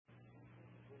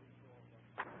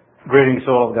Greetings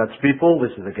all of God's people.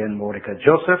 This is again Mordecai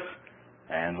Joseph.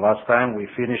 And last time we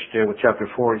finished with chapter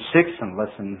 46 and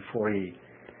lesson 45,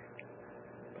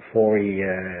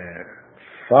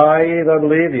 I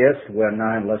believe. Yes, we're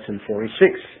now in lesson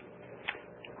 46.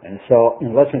 And so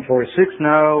in lesson 46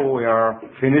 now we are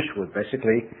finished with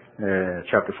basically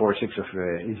chapter 46 of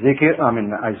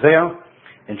Isaiah.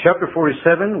 In chapter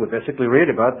 47 we basically read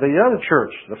about the other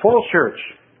church, the false church.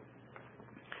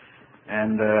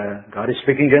 And God is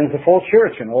speaking against the false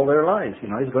church and all their lies.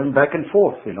 He's going back and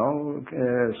forth,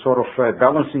 sort of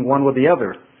balancing one with the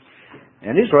other.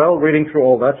 And Israel, reading through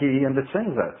all that, he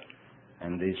understands that.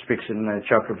 And he speaks in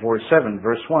chapter 47,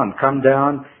 verse 1, "Come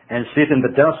down and sit in the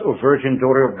dust, O virgin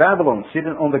daughter of Babylon,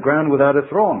 sitting on the ground without a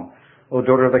throne, O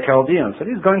daughter of the Chaldeans." And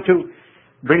he's going to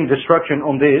bring destruction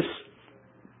on this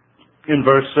in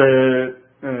verse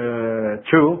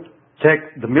 2.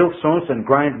 "Take the millstones and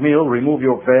grind meal, remove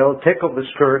your veil, take off the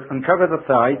skirt, uncover the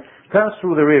thigh, pass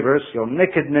through the rivers, your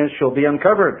nakedness shall be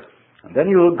uncovered." And then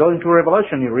you go into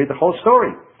Revelation, you read the whole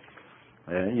story.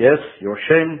 Yes, your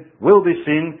shame will be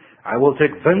seen. I will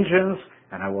take vengeance,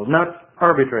 and I will not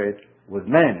arbitrate with a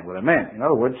man. In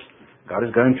other words, God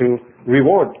is going to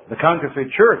reward the counterfeit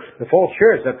church, the false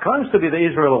church that claims to be the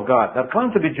Israel of God, that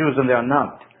claims to be Jews and they are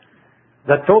not,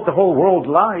 that taught the whole world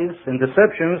lies and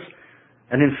deceptions,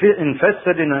 and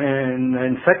infected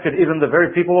even the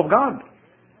very people of God.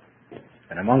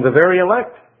 And among the very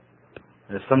elect.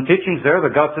 There's some teachings there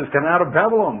that God says, "Come out of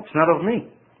Babylon. It's not of me."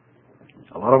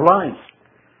 A lot of lies.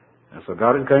 And so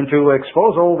God is going to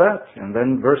expose all that. And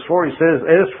then verse 4 he says,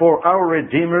 "As for our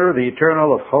Redeemer, the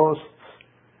Eternal of hosts,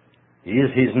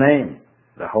 is his name,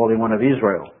 the Holy One of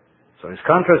Israel." So he's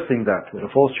contrasting that with the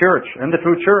false church and the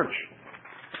true church.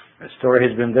 The story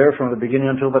has been there from the beginning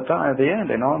until the end.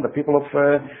 The people of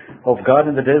God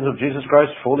in the days of Jesus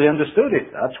Christ fully understood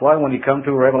it. That's why when you come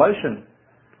to Revelation,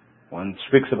 when it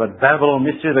speaks about Babylon,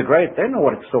 Mystery the Great, they know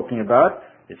what it's talking about.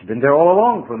 It's been there all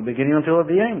along, from the beginning until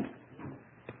the end.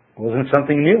 It wasn't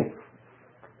something new.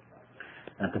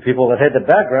 And the people that had the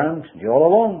background knew all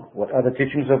along what are the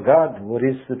teachings of God, what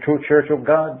is the true church of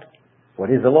God, what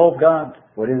is the law of God,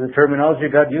 what is the terminology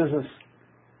God uses,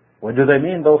 what do they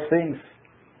mean, those things.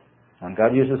 When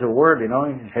God uses a word, it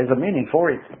has a meaning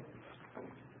for it.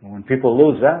 And when people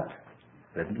lose that,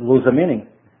 they lose the meaning.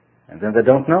 And then they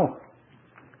don't know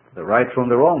the right from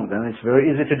the wrong. Then it's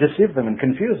very easy to deceive them and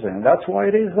confuse them. And that's why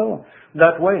it is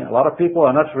that way. A lot of people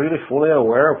are not really fully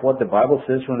aware of what the Bible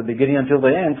says from the beginning until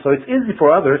the end. So it's easy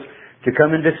for others to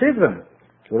come and deceive them.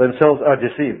 So themselves are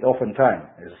deceived, oftentimes,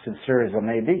 as sincere as they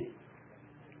may be.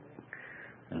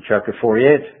 In chapter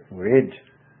 48, we read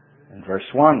in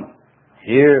verse 1,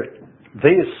 "Hear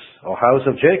this, O house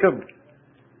of Jacob,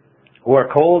 who are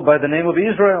called by the name of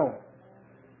Israel,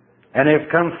 and have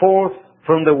come forth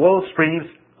from the well springs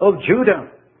of Judah."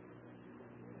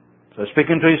 So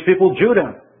speaking to his people,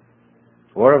 Judah,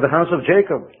 who are of the house of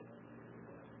Jacob,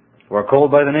 who are called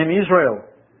by the name Israel.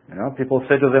 People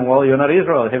say to them, "Well, you're not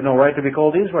Israel. You have no right to be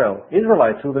called Israel."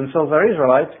 Israelites, who themselves are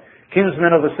Israelites,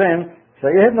 kinsmen of the same,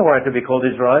 say, "You have no right to be called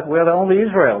Israelite. We are the only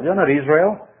Israel. You're not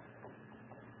Israel."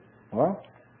 Well,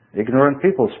 ignorant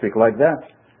people speak like that.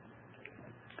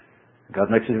 God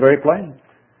makes it very plain.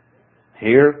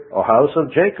 "Hear, O house of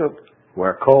Jacob, who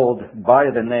are called by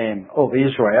the name of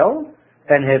Israel,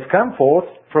 and have come forth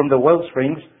from the well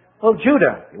springs of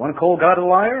Judah." You want to call God a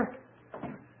liar?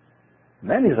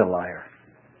 Man is a liar.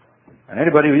 And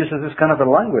anybody who uses this kind of a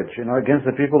language, against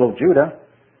the people of Judah,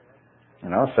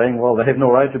 saying, well, they have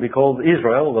no right to be called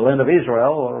Israel, the land of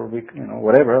Israel, or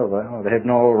whatever, or they have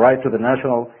no right to the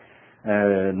national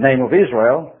name of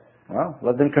Israel. Well,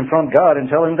 let them confront God and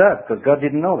tell him that, because God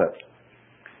didn't know that.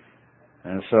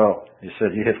 And so he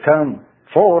said, "You have come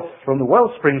forth from the well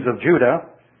springs of Judah,"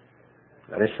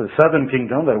 that is the southern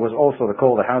kingdom, that was also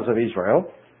called the house of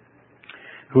Israel,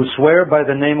 "who swear by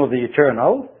the name of the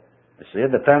Eternal." You see,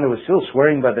 at the time they were still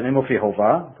swearing by the name of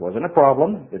Jehovah. It wasn't a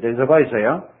problem. The days of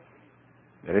Isaiah,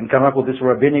 they didn't come up with this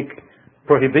rabbinic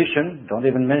prohibition. Don't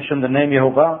even mention the name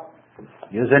Jehovah.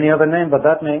 Use any other name but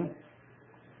that name.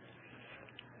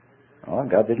 Well,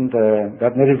 God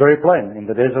made it very plain. In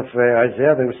the days of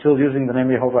Isaiah, they were still using the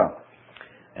name Jehovah.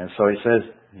 And so he says,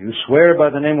 "You swear by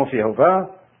the name of Jehovah,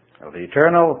 of the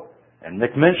Eternal, and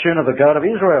make mention of the God of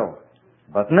Israel,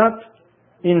 but not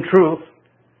in truth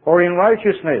or in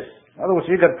righteousness." In other words,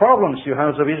 you got problems, you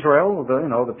house of Israel,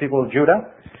 the people of Judah.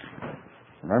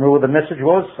 Remember what the message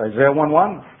was? Isaiah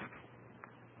 1:1.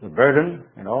 The burden,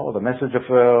 the message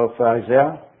of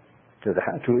Isaiah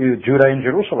to Judah and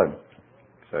Jerusalem.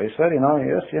 So he said,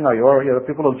 yes, you're the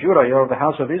people of Judah, you're of the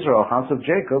house of Israel, house of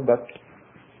Jacob, but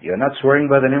You're not swearing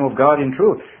by the name of God in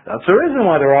truth. That's the reason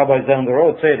why the rabbis down the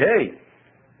road said, hey,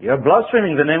 you're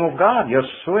blaspheming the name of God. You're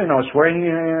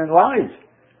swearing lies.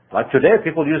 Like today,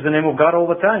 people use the name of God all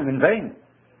the time in vain.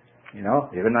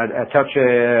 Even attach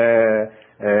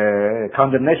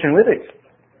condemnation with it.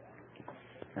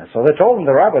 And so they told them,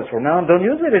 the rabbis, from now on, don't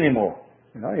use it anymore.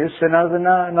 Use another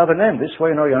name. This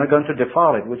way, you're not going to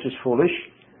defile it, which is foolish.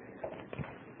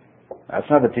 That's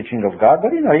not the teaching of God,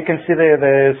 but you can see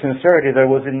the sincerity there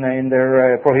was in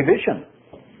their prohibition.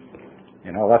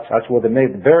 That's what they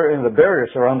made the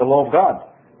barriers around the law of God.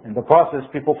 In the process,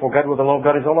 people forget what the law of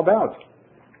God is all about.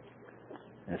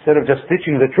 Instead of just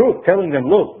teaching the truth, telling them,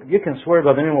 look, you can swear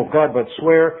by the name of God, but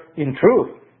swear in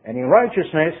truth and in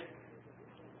righteousness.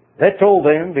 They told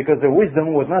them, because their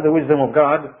wisdom was not the wisdom of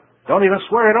God, don't even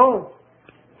swear at all.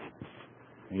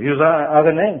 Use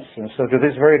other names. And so to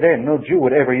this very day, no Jew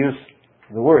would ever use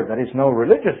the word. That is, no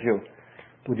religious Jew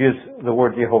would use the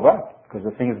word Yehovah, because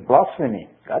the thing is blasphemy.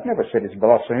 God never said it's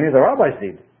blasphemy. The rabbis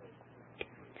did.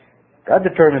 God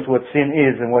determines what sin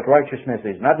is and what righteousness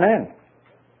is, not man.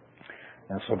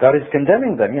 And so God is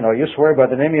condemning them. You swear by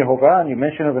the name Yehovah and you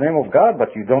mention the name of God,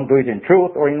 but you don't do it in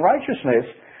truth or in righteousness.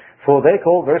 For they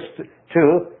call, verse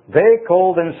 2, they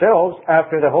call themselves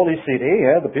after the holy city.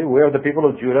 We are the people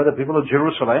of Judah, the people of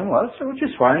Jerusalem, which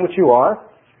is fine, which you are.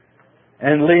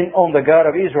 And lean on the God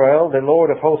of Israel, the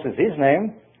Lord of hosts is his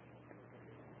name.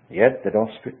 Yet they don't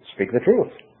speak the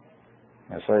truth.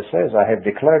 And so it says, I have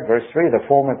declared, verse 3, the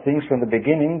former things from the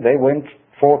beginning, they went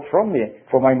forth from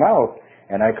my mouth,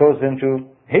 and I caused them to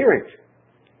hear it.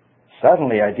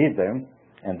 Suddenly I did them,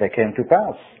 and they came to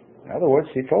pass. In other words,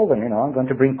 he told them, I'm going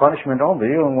to bring punishment on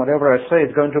you, and whatever I say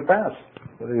is going to pass,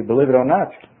 whether you believe it or not.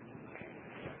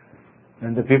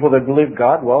 And the people that believe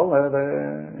God, they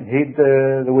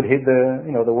would heed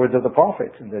the words of the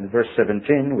prophet. And then verse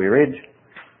 17, we read,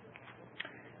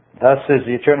 Thus says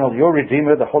the Eternal, your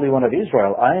Redeemer, the Holy One of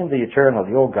Israel, I am the Eternal,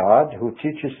 your God, who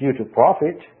teaches you to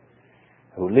profit,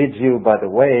 who leads you by the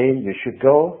way you should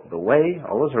go. The way,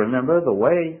 always remember, the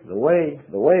way.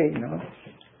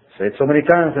 Say it so many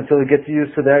times until you get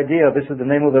used to the idea. This is the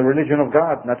name of the religion of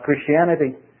God, not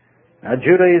Christianity, not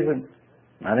Judaism,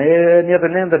 not any other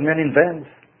name that men invent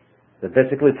that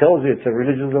basically tells you it's a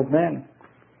religion of men.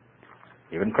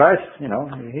 Even Christ,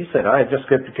 he said, I just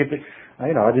kept to keep it.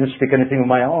 I didn't speak anything of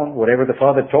my own. Whatever the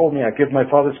Father told me, I kept my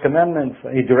Father's commandments.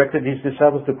 He directed his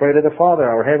disciples to pray to the Father,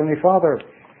 our Heavenly Father.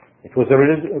 It was the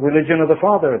religion of the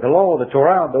Father, the law, the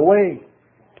Torah, the way.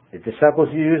 The disciples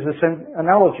used the same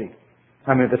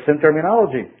the same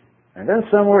terminology. And then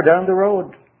somewhere down the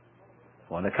road,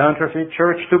 when the counterfeit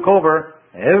church took over,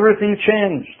 everything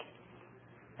changed.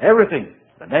 Everything.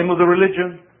 The name of the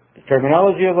religion, the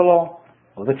terminology of the law,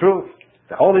 of the truth,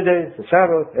 the holy days, the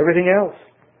Sabbath, everything else.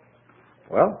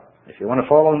 Well, if you want to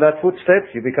follow in that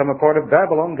footsteps, you become a part of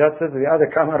Babylon. God says you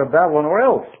either come out of Babylon or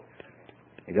else.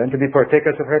 You're going to be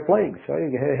partakers of her plagues. So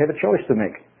you have a choice to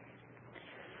make.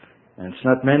 And it's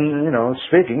not men,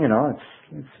 speaking,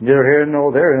 it's neither here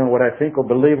nor there, what I think or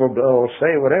believe or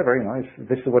say, whatever, if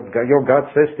this is what your God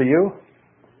says to you,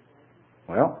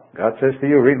 well, God says to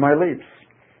you, read my lips.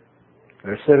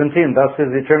 Verse 17, thus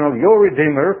says the Eternal, your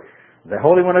Redeemer, the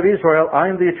Holy One of Israel, I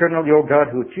am the Eternal, your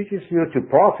God, who teaches you to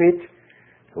profit,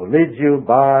 who leads you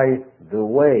by the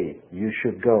way you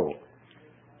should go.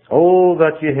 Oh,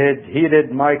 that you had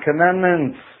heeded my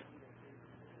commandments!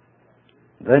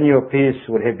 Then your peace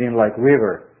would have been like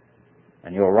river,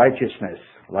 and your righteousness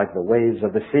like the waves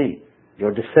of the sea.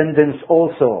 Your descendants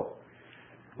also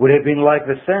would have been like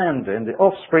the sand, and the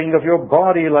offspring of your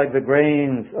body like the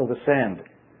grains of the sand.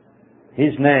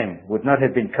 His name would not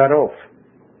have been cut off,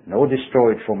 nor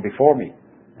destroyed from before me.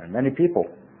 And many people,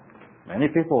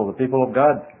 the people of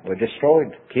God, were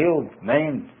destroyed, killed,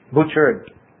 maimed, butchered,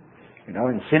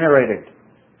 incinerated,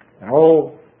 and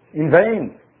all in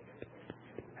vain.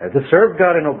 As they served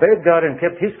God and obeyed God and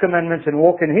kept His commandments and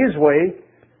walked in His way,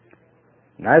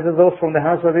 neither those from the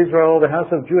house of Israel or the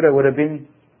house of Judah would have been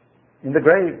in the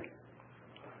grave,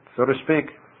 so to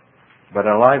speak, but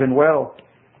alive and well.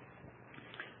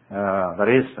 That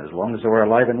is, as long as they were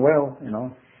alive and well,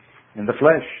 in the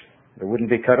flesh. They wouldn't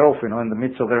be cut off, in the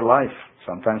midst of their life,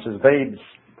 sometimes as babes,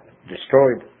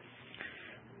 destroyed.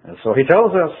 And so He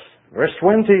tells us, verse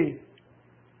 20,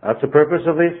 that's the purpose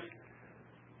of this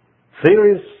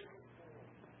series.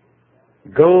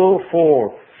 Go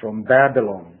forth from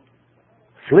Babylon.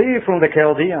 Flee from the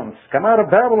Chaldeans. Come out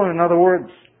of Babylon, in other words,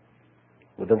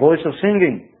 with the voice of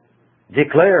singing.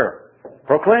 Declare,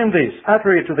 proclaim this,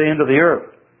 utter it to the end of the earth.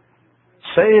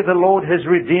 Say the Lord has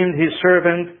redeemed His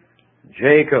servant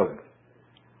Jacob.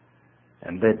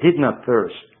 And they did not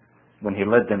thirst, when He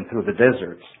led them through the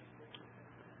deserts.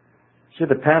 See,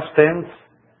 the past tense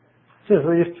says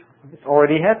it's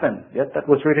already happened, yet that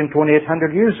was written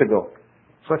 2,800 years ago.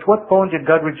 So at what point did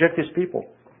God reject His people?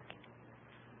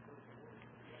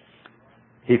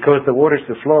 He caused the waters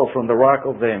to flow from the rock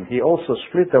of them. He also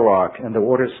split the rock, and the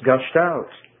waters gushed out.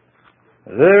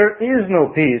 There is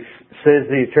no peace, says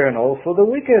the Eternal, for the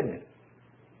wicked.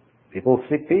 People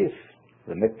seek peace.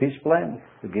 They make peace plans.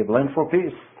 They give land for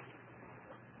peace.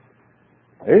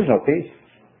 There is no peace.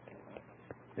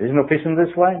 There is no peace in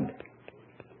this land.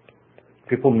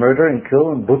 People murder and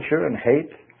kill and butcher and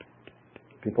hate.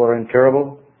 People are in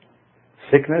terrible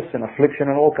sickness and affliction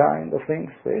and all kinds of things.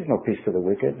 There is no peace to the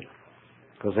wicked,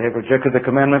 because they have rejected the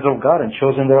commandments of God and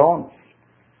chosen their own.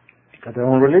 Got their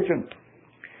own religion.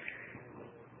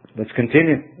 Let's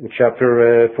continue with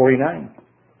chapter 49.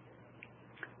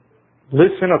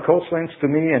 Listen, O coastlands, to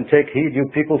me, and take heed, you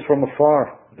peoples from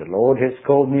afar. The Lord has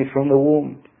called me from the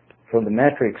womb, from the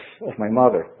matrix of my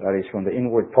mother, that is, from the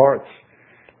inward parts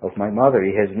of my mother.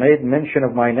 He has made mention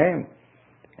of my name,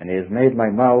 and He has made my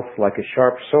mouth like a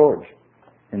sharp sword.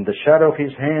 In the shadow of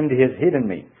His hand He has hidden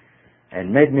me,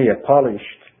 and made me a polished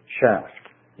shaft.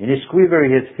 In His quiver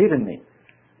He has hidden me.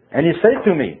 And He said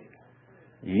to me,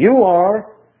 You are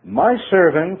my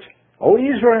servant, O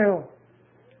Israel,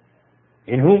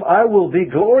 in whom I will be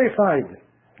glorified.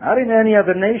 Not in any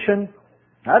other nation,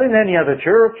 not in any other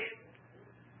church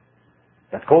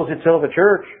that calls itself a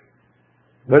church,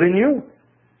 but in you,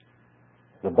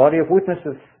 the body of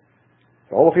witnesses.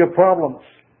 All of your problems,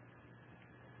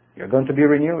 you're going to be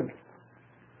renewed,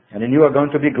 and in you are going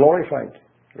to be glorified.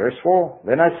 Verse 4,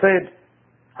 Then I said,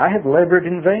 I have labored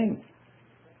in vain.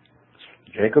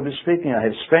 Jacob is speaking, I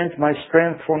have spent my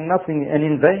strength for nothing and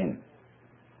in vain.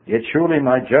 Yet surely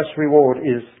my just reward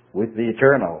is with the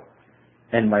Eternal,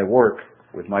 and my work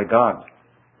with my God.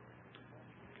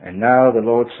 And now the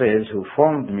Lord says, who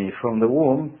formed me from the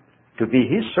womb to be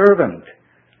His servant.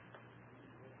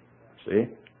 See?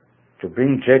 To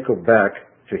bring Jacob back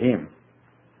to Him,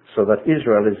 so that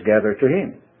Israel is gathered to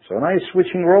Him. So now He's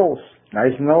switching roles. Now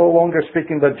He's no longer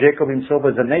speaking about Jacob himself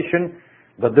as a nation,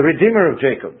 but the Redeemer of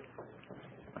Jacob.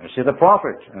 You see the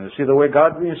prophet, and you see the way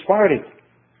God inspired it.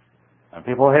 And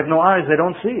people have no eyes, they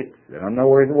don't see it. They don't know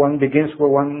where one begins, where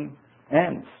one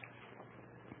ends.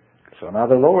 So now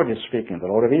the Lord is speaking, the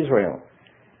Lord of Israel.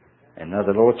 And now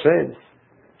the Lord says,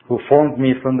 who formed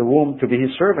me from the womb to be His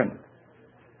servant.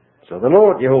 So the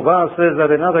Lord, Yehovah, says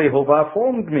that another Yehovah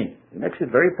formed me. He makes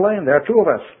it very plain. There are two of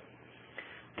us.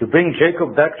 To bring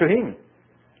Jacob back to Him.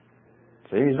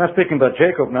 See, He's not speaking about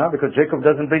Jacob now, because Jacob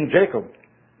doesn't bring Jacob.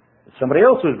 It's somebody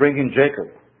else who's bringing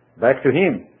Jacob back to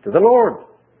Him, to the Lord,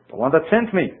 the one that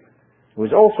sent me, who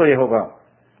is also Yehovah.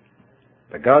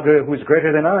 The God who is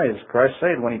greater than I, as Christ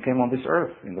said when He came on this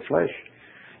earth in the flesh.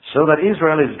 So that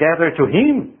Israel is gathered to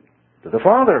Him, to the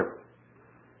Father.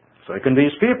 So He can be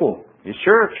His people, His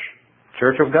church,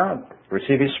 church of God,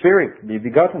 receive His Spirit, be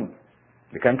begotten,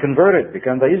 become converted,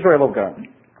 become the Israel of God.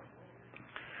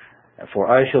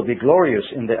 For I shall be glorious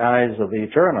in the eyes of the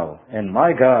Eternal, and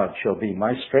my God shall be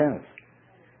my strength.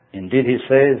 Indeed, He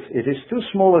says, it is too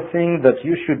small a thing that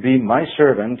you should be my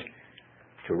servant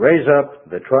to raise up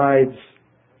the tribes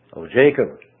of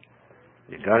Jacob.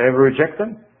 Did God ever reject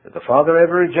them? Did the Father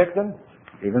ever reject them?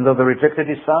 Even though they rejected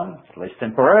His Son, at least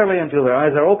temporarily until their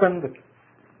eyes are opened.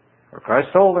 For Christ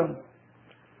told them,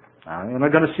 you're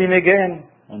not going to see me again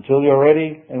until you're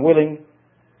ready and willing.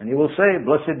 And you will say,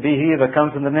 blessed be he that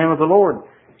comes in the name of the Lord.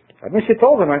 That means He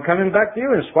told them, I'm coming back to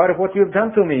you in spite of what you've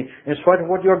done to me, in spite of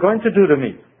what you're going to do to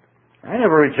me. I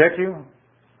never reject you.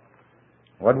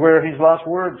 What were His last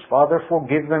words? Father,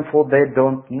 forgive them, for they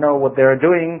don't know what they're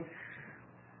doing.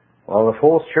 Well, the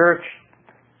false church,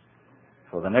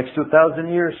 for the next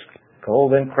 2,000 years,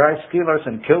 called them Christ killers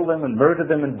and killed them and murdered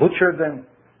them and butchered them.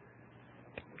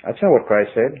 That's not what Christ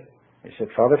said. He said,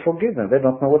 Father, forgive them. They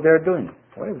don't know what they're doing.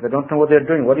 Well, if they don't know what they're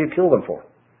doing, what do you kill them for?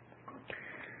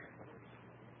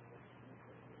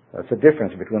 That's the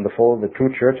difference between the true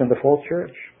church and the false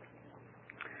church.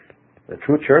 The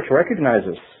true church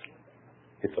recognizes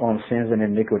its own sins and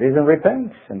iniquities and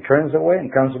repents and turns away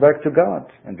and comes back to God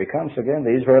and becomes again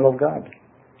the Israel of God.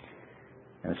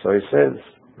 And so He says,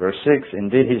 verse 6,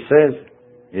 indeed He says,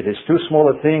 it is too small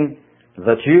a thing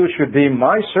that you should be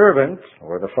my servant,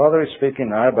 or the Father is speaking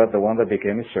now about the one that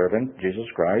became His servant, Jesus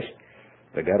Christ,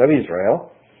 the God of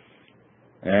Israel,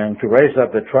 and to raise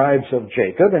up the tribes of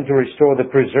Jacob and to restore the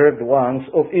preserved ones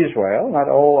of Israel. Not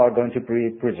all are going to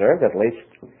be preserved, at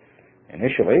least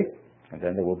initially, and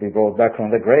then they will be brought back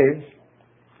from the graves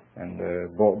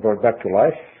and brought back to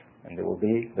life, and they will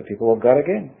be the people of God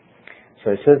again.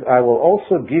 So he says, I will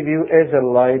also give you as a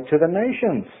light to the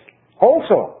nations.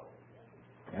 Also.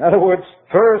 In other words,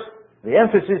 first, the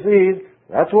emphasis is,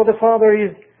 that's what the Father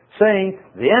is saying,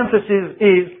 the emphasis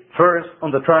is first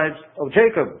on the tribes of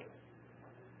Jacob.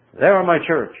 They are my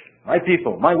church, my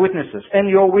people, my witnesses, and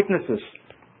your witnesses.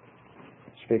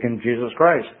 Speaking Jesus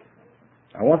Christ.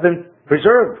 I want them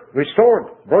preserved, restored,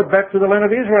 brought back to the land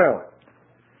of Israel.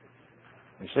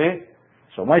 You see?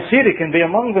 So my city can be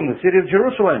among them, the city of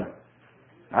Jerusalem.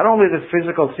 Not only this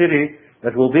physical city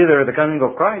that will be there at the coming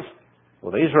of Christ,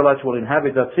 well, the Israelites will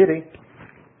inhabit that city,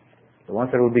 the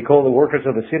ones that will be called the workers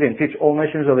of the city and teach all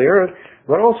nations of the earth,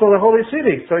 but also the holy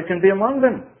city, so it can be among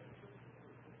them.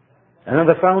 And then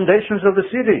the foundations of the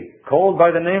city, called by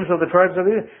the names of the tribes of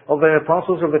the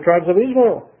apostles of the tribes of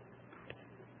Israel.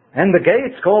 And the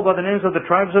gates, called by the names of the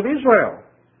tribes of Israel.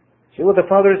 See what the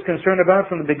Father is concerned about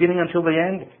from the beginning until the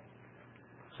end?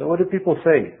 So what do people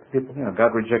say? People,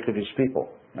 God rejected His people.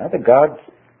 Neither God,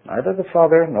 neither the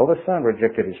Father, nor the Son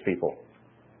rejected His people.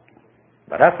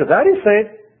 But after that He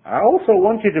said, I also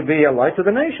want you to be a light to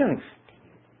the nations,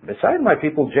 beside my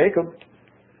people Jacob.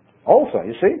 Also,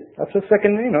 you see, that's the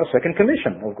second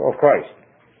commission of Christ.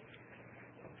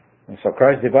 And so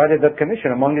Christ divided that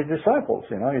commission among His disciples.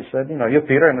 He said, you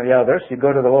Peter and the others, you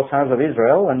go to the lost house of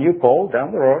Israel, and you Paul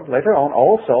down the road later on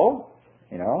also,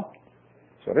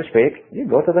 so to speak, you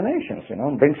go to the nations,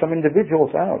 and bring some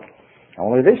individuals out.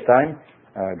 Only this time,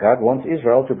 God wants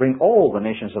Israel to bring all the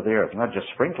nations of the earth, not just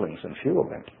sprinklings and few of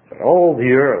them, but all the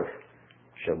earth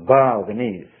shall bow the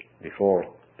knees before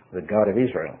the God of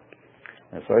Israel.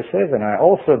 And so He says, and I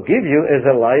also give you as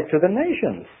a light to the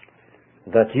nations,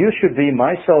 that you should be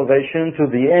my salvation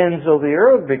to the ends of the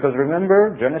earth. Because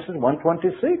remember, Genesis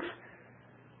 1:26,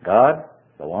 God,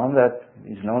 the one that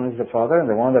is known as the Father and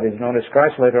the one that is known as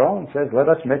Christ later on, says, let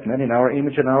us make men in our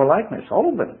image and our likeness. All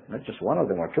of them. Not just one of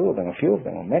them or two of them, a few of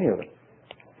them or many of them.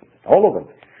 All of them.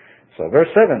 So verse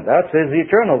 7, that says the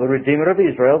Eternal, the Redeemer of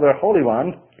Israel, the Holy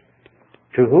One,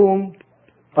 to whom,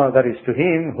 that is to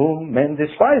Him whom men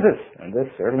despiseth. And they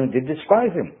certainly did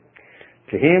despise Him.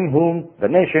 To Him whom the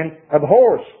nation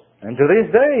abhors. And to this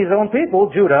day His own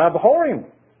people, Judah, abhor Him.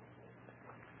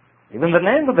 Even the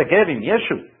name that they gave Him,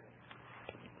 Yeshu,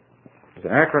 is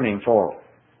an acronym for,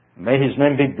 may His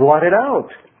name be blotted out.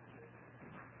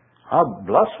 How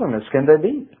blasphemous can they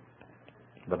be?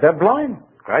 But they're blind.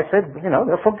 Christ said, they're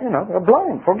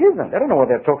blind. Forgive them. They don't know what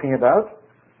they're talking about.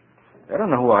 They don't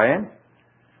know who I am.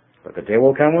 But the day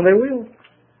will come when they will.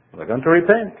 They're going to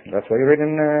repent. That's what you read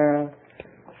in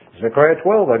Zechariah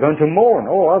 12. They're going to mourn.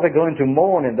 Oh, are they going to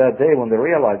mourn in that day when they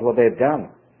realize what they've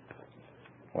done?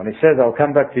 When He says, I'll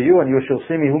come back to you and you shall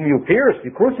see me whom you pierced,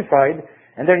 you crucified,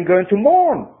 and then you're going to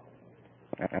mourn.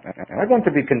 You're not going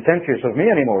to be contemptuous of me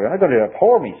anymore. You're not going to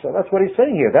abhor me. So that's what He's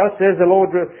saying here. That says the Lord,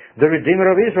 the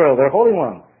Redeemer of Israel, their Holy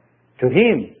One. To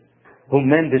Him whom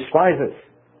men despiseth.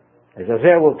 As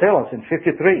Isaiah will tell us in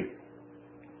 53.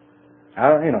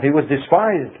 He was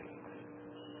despised.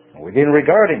 We didn't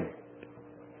regard Him.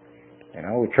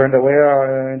 We turned away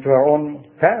into our own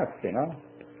path,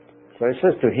 So it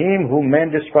says, to Him whom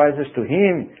men despises, to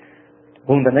Him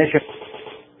whom the nation,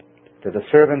 to the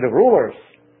servant of rulers,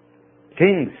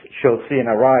 kings shall see and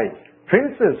arise.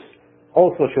 Princes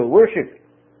also shall worship.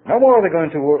 No more are they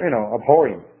going to, abhor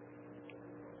Him.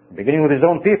 Beginning with His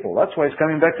own people. That's why He's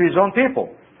coming back to His own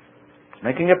people.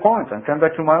 Making a point. I'm coming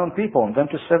back to my own people. I'm going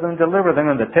to save them and deliver them.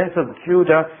 And the tents of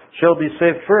Judah shall be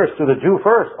saved first. To the Jew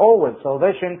first. Always.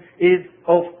 Salvation is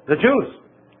of the Jews.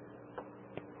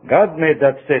 God made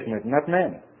that statement, not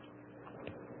men.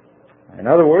 In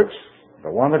other words,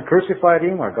 the one that crucified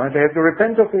Him are going to have to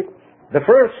repent of it. The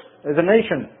first is a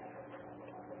nation.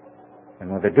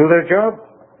 And when they do their job,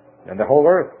 then the whole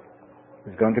earth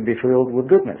is going to be filled with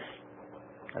goodness.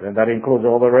 And then that includes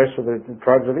all the rest of the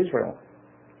tribes of Israel,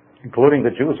 including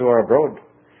the Jews who are abroad.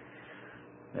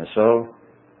 And so,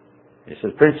 He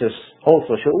says, princes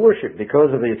also shall worship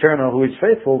because of the Eternal who is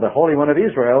faithful, the Holy One of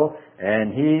Israel,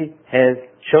 and He has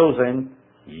chosen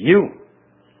you.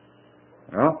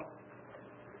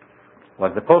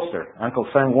 Like the poster, Uncle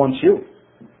Sam wants you.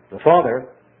 The Father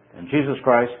and Jesus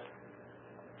Christ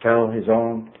tell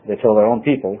their own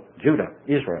people, Judah,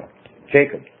 Israel,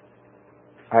 Jacob,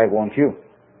 I want you.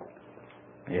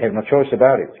 You have no choice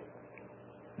about it.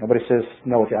 Nobody says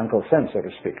no to Uncle Sam, so to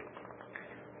speak.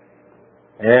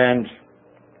 And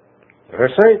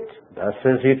verse 8, that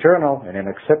says the Eternal, in an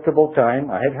acceptable time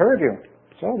I have heard you.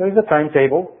 So there's a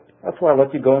timetable. That's why I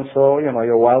let you go and sow,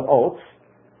 your wild oats.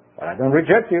 But I don't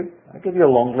reject you. I give you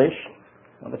a long leash.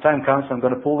 When the time comes, I'm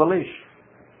going to pull the leash.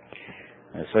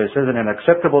 And so He says, in an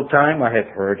acceptable time I have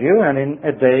heard you, and in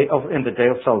the day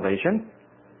of salvation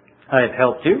I have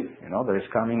helped you. There is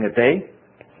coming a day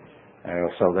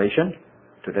of salvation.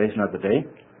 Today is not the day.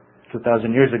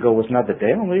 2,000 years ago was not the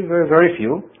day, only very, very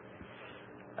few.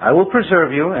 I will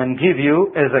preserve you and give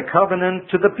you as a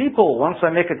covenant to the people. Once I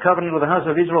make a covenant with the house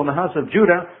of Israel and the house of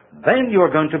Judah, then you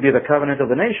are going to be the covenant of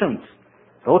the nations.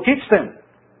 Go teach them.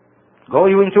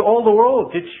 Go you into all the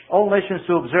world. Teach all nations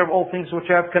to observe all things which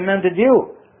I have commanded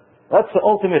you. That's the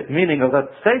ultimate meaning of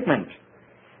that statement.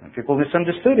 And people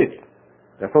misunderstood it.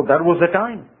 Therefore, that was the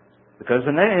time. Because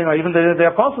even the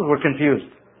apostles were confused.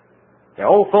 They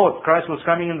all thought Christ was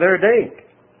coming in their day.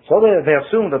 So they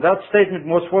assumed that statement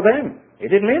was for them. It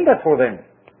didn't mean that for them.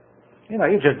 You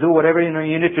just do whatever you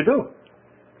need to do.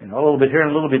 A little bit here and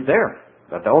a little bit there.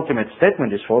 But the ultimate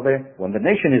statement is for when the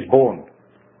nation is born.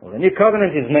 When the new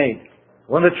covenant is made.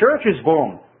 When the church is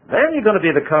born. Then you're going to be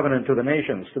the covenant to the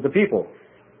nations, to the people.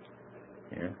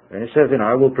 And it says,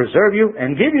 I will preserve you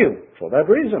and give you for that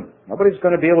reason. Nobody's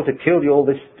going to be able to kill you all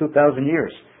this 2,000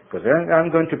 years. Because I'm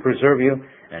going to preserve you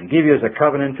and give you as a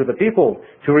covenant to the people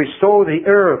to restore the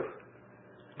earth,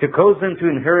 to cause them to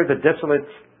inherit the desolate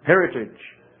heritage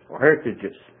or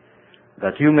heritages,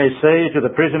 that you may say to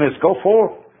the prisoners, go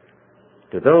forth.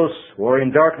 To those who are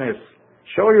in darkness,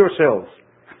 show yourselves.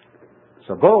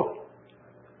 So both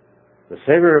the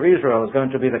Savior of Israel is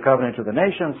going to be the covenant to the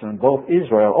nations, and both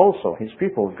Israel also, his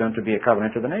people, is going to be a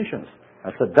covenant to the nations.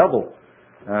 That's a double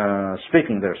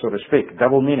speaking there, so to speak,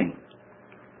 double meaning.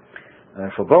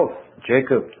 For both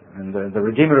Jacob and the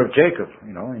Redeemer of Jacob,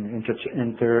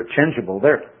 interchangeable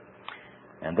there.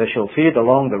 And they shall feed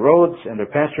along the roads, and their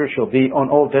pasture shall be on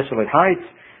all desolate heights.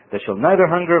 They shall neither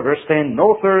hunger, verse 10,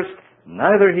 nor thirst,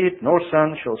 neither heat nor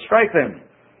sun shall strike them.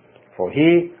 For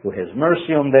he who has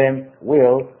mercy on them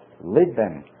will lead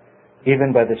them.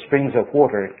 Even by the springs of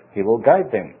water he will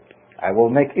guide them. I will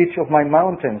make each of my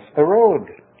mountains a road,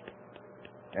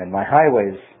 and my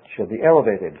highways shall be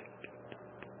elevated.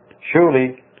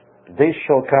 Surely this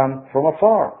shall come from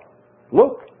afar.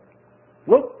 Look,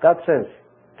 God says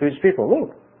to his people,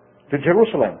 look, to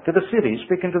Jerusalem, to the city. He's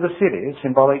speaking to the city. It's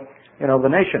symbolic, the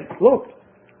nation. Look,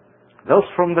 those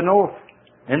from the north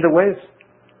and the west,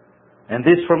 and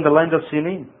this from the land of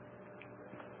Sinim.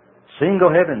 Sing, O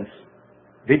heavens,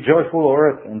 be joyful, O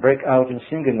earth, and break out in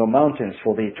singing, O mountains,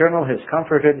 for the Eternal has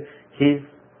comforted his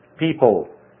people,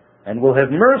 and will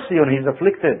have mercy on his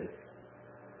afflicted.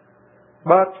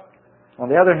 But on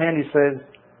the other hand, he says,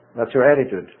 that's your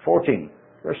attitude. 14,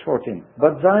 verse 14.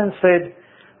 But Zion said,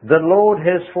 the Lord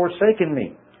has forsaken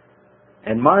me,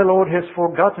 and my Lord has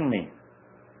forgotten me.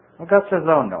 Well, God says,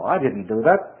 oh no, I didn't do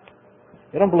that.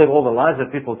 You don't believe all the lies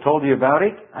that people told you about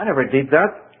it? I never did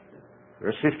that.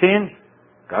 Verse 15,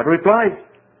 God replied,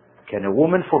 can a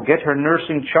woman forget her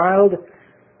nursing child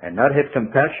and not have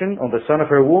compassion on the son of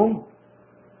her womb?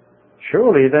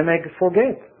 Surely they may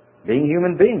forget. Being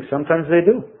human beings, sometimes they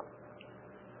do.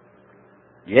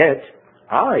 Yet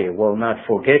I will not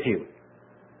forget you.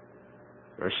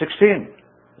 Verse 16,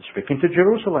 speaking to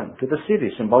Jerusalem, to the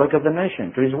city, symbolic of the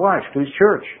nation, to his wife, to his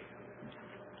church.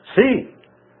 See,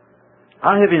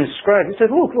 I have inscribed. He said,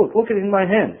 look it in my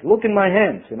hand. Look in my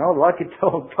hands. Like he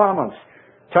told Thomas.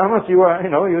 Thomas, you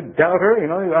doubter,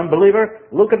 you unbeliever.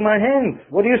 Look at my hands.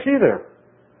 What do you see there?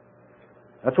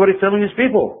 That's what he's telling his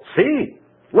people. See,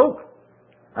 look,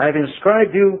 I have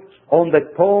inscribed you on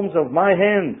the palms of my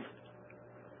hands.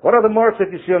 What are the marks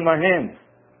that you see on my hands?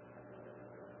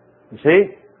 You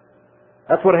see?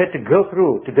 That's what I had to go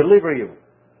through to deliver you.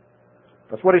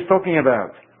 That's what he's talking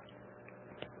about.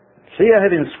 See, I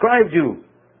have inscribed you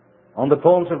on the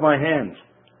palms of my hands.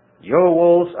 Your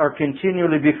walls are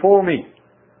continually before me.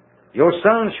 Your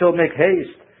sons shall make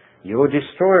haste. Your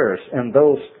destroyers and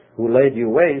those who laid you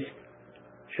waste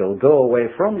shall go away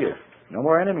from you. No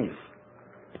more enemies.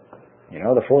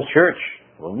 The false church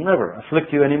will never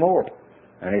afflict you anymore.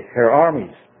 And her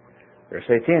armies. Verse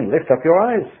 18, lift up your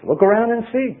eyes. Look around and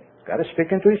see. God is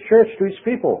speaking to his church, to his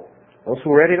people. Those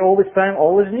who read it all this time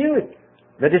always knew it.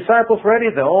 The disciples read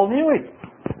it, they all knew it.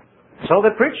 So they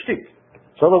preached it.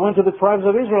 So they went to the tribes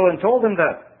of Israel and told them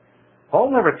that.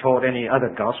 Paul never taught any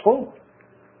other gospel.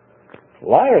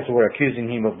 Liars were accusing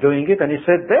him of doing it, and he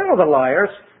said, they're the liars.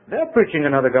 They're preaching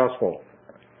another gospel.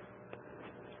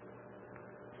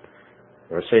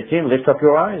 Verse 18, lift up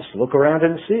your eyes, look around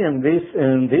and see, and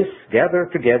this gather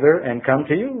together and come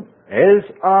to you. As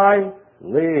I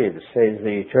live, says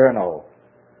the Eternal,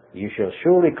 you shall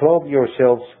surely clothe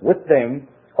yourselves with them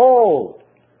all.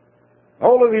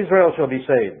 All of Israel shall be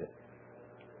saved.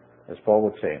 As Paul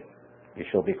would say, you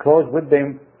shall be clothed with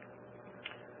them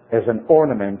as an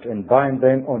ornament and bind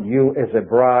them on you as a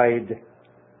bride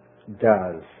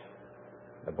does.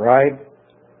 The bride,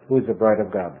 who is the bride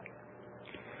of God?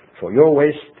 for your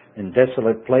waste in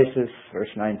desolate places, verse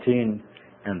 19,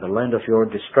 and the land of your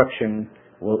destruction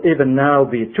will even now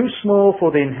be too small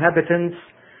for the inhabitants,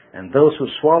 and those who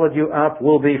swallowed you up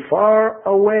will be far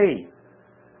away.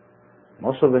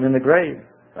 Most of them in the grave.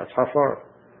 That's how far.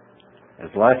 As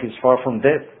life is far from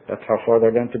death, that's how far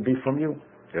they're going to be from you.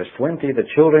 Verse 20, the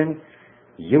children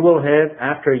you will have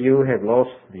after you have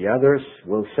lost the others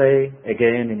will say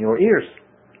again in your ears,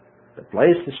 the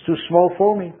place is too small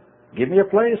for me. Give me a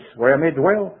place where I may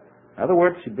dwell. In other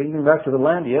words, you bring them back to the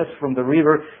land, yes, from the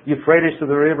river Euphrates to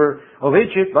the river of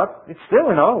Egypt, but it's still,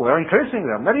 we're increasing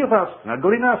them. Many of us, not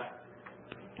good enough.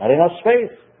 Not enough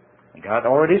space. God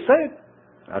already said,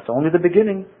 that's only the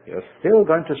beginning. You're still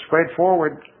going to spread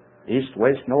forward, east,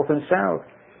 west, north, and south.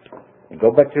 And go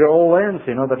back to your old lands,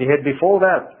 that you had before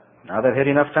that. Now they've had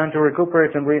enough time to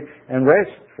recuperate and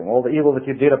rest from all the evil that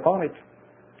you did upon it.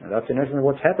 And that's in essence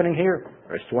what's happening here.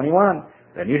 Verse 21,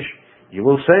 then you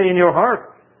will say in your heart,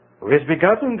 who has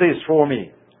begotten this for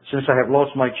me, since I have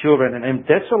lost my children and am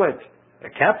desolate, a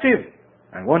captive,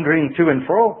 and wandering to and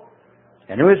fro?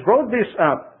 And who has brought this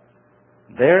up?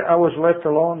 There I was left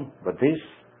alone, but these,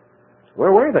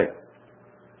 where were they?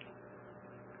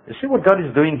 You see what God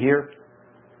is doing here?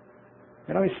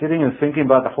 He's sitting and thinking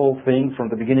about the whole thing from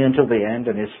the beginning until the end,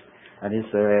 and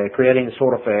he's creating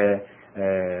sort of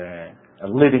a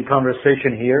living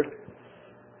conversation here.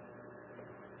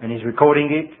 And he's recording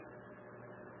it.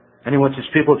 And he wants his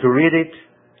people to read it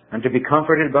and to be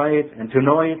comforted by it and to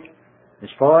know it. In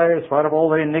spite of all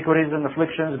their iniquities and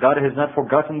afflictions, God has not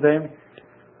forgotten them.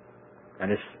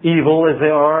 And as evil as they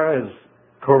are, as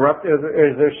corrupt as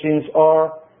their sins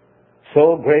are,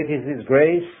 so great is His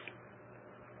grace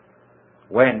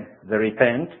when they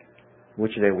repent,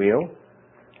 which they will,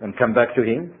 and come back to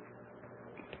Him.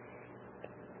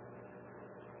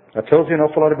 That tells you an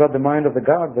awful lot about the mind of the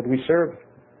God that we serve,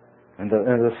 and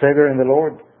the Savior and the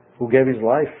Lord, who gave His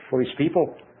life for His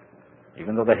people,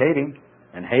 even though they hate Him,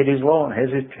 and hate His law, and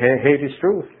hate His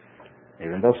truth.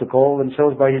 Even those who call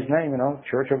themselves by His name,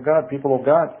 Church of God, people of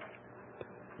God.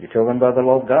 You tell them about the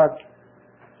law of God,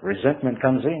 resentment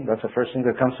comes in. That's the first thing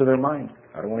that comes to their mind.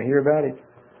 I don't want to hear about it.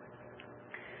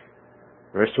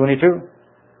 Verse 22.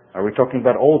 Are we talking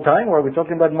about old time, or are we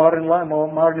talking about modern life,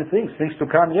 modern things to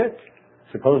come yet?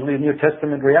 Supposedly New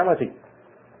Testament reality.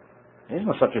 There's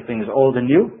no such a thing as old and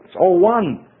new. It's all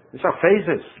one. These are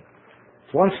phases.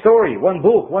 It's one story, one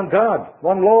book, one God,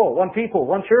 one law, one people,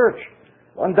 one church,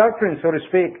 one doctrine, so to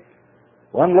speak,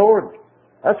 one Lord.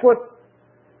 That's what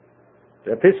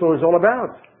the epistle is all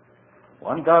about.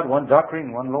 One God, one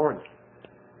doctrine, one Lord.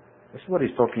 This is what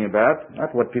he's talking about,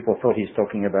 not what people thought he's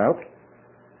talking about.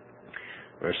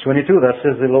 Verse 22, thus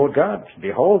says the Lord God,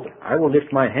 behold, I will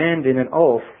lift my hand in an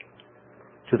oath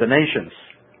to the nations,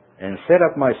 and set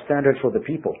up my standard for the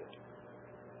people.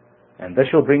 And they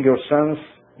shall bring your sons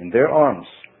in their arms,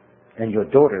 and your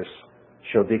daughters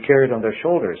shall be carried on their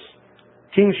shoulders.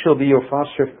 Kings shall be your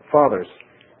foster fathers,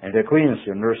 and their queens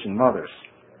your nursing mothers.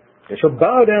 They shall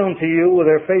bow down to you with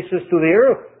their faces to the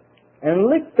earth, and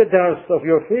lick the dust of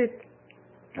your feet.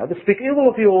 Now they speak evil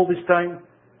of you all this time.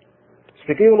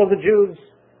 Speak evil of the Jews,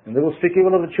 and they will speak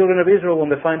evil of the children of Israel when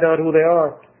they find out who they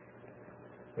are.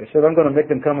 They said, I'm going to make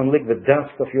them come and lick the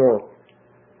dust of your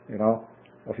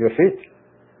feet.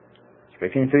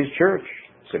 Speaking to His church,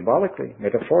 symbolically,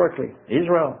 metaphorically.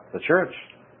 Israel, the church.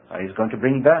 He's going to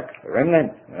bring back a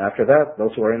remnant. And after that,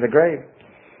 those who are in the grave.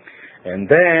 And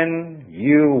then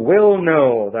you will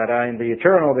know that I am the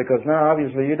Eternal, because now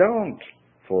obviously you don't.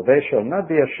 For they shall not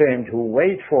be ashamed who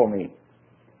wait for me.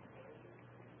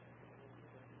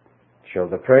 Shall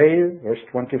the prey, verse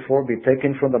 24, be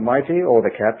taken from the mighty, or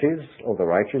the captives, or the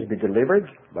righteous be delivered?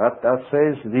 But that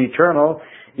says the Eternal,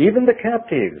 even the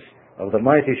captives of the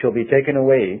mighty shall be taken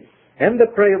away, and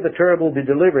the prey of the terrible be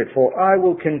delivered. For I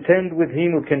will contend with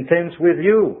him who contends with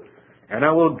you, and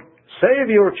I will save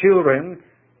your children,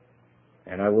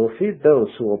 and I will feed those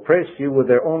who oppress you with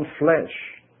their own flesh.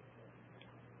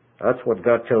 That's what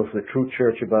God tells the true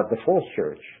church about the false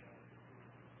church.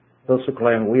 Those who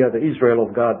claim we are the Israel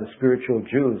of God, the spiritual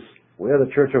Jews, we are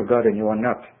the church of God and you are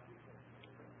not.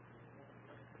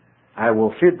 I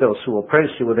will feed those who oppress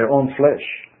you with their own flesh,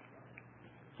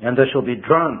 and they shall be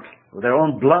drunk with their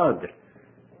own blood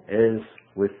as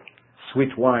with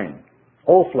sweet wine.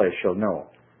 All flesh shall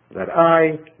know that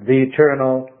I, the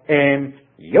Eternal, am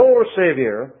your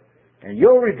Savior and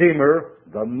your Redeemer,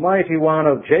 the Mighty One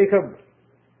of Jacob.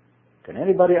 Can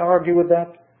anybody argue with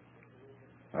that?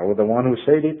 Or with the one who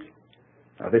said it?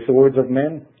 Are these the words of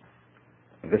men?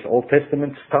 This Old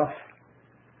Testament stuff?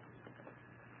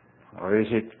 Or is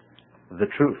it the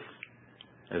truth?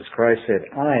 As Christ said,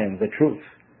 I am the truth.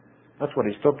 That's what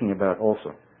he's talking about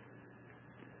also.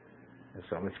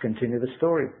 So let's continue the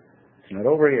story. It's not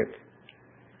over yet.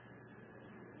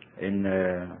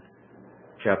 In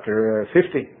chapter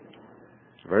 50,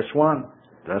 verse 1,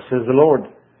 thus says the Lord,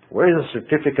 where is the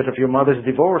certificate of your mother's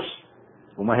divorce,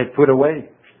 whom I had put away?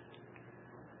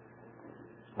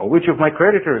 Or which of my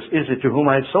creditors is it to whom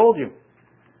I have sold you?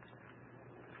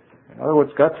 In other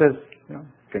words, God says,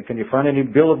 can you find any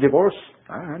bill of divorce?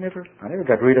 I never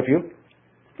got rid of you.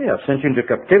 Yeah, I sent you into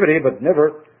captivity, but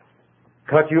never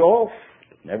cut you off,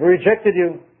 never rejected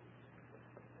you.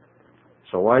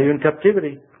 So why are you in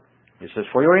captivity? He says,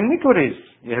 for your iniquities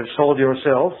you have sold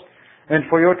yourselves, and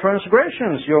for your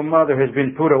transgressions your mother has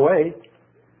been put away.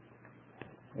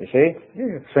 You see,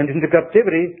 sent into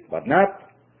captivity, but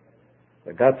not.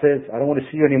 But God says, I don't want to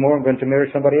see you anymore, I'm going to marry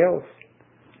somebody else.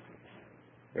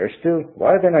 Verse 2,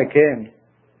 why then I came?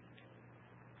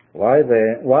 Why,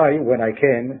 when I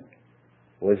came,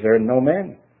 was there no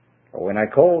man? Or when I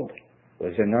called,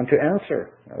 was there none to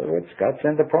answer? In other words, God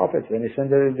sent the prophets, then He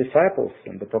sent the disciples,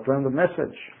 and to proclaim the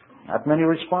message. Not many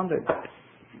responded.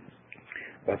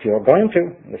 But you are going to,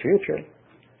 in the future.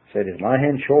 Said, is my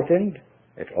hand shortened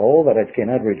at all that I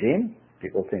cannot redeem?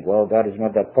 People think, well, God is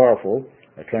not that powerful.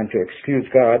 They're trying to excuse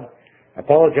God,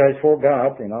 apologize for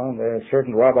God. There's a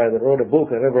certain rabbi that wrote a book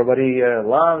that everybody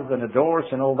loves and adores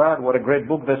and all that. What a great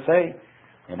book, they say.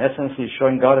 In essence, he's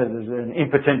showing God as an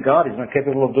impotent God. He's not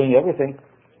capable of doing everything.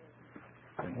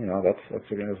 That's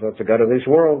the God of this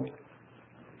world.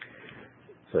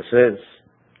 So it says,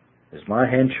 is my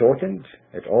hand shortened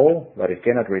at all that it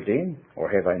cannot redeem? Or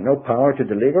have I no power to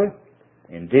deliver?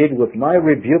 Indeed, with my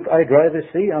rebuke I dry the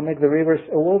sea, I make the rivers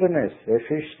a wilderness. Their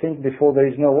fish stink before there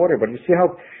is no water. But you see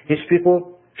how His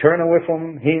people turn away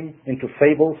from Him into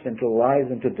fables, into lies,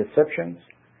 into deceptions?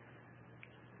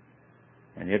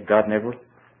 And yet God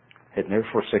had never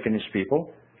forsaken His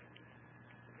people.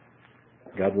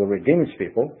 God will redeem His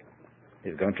people.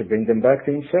 He's going to bring them back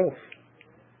to Himself.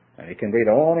 And you can read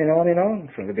on and on and on,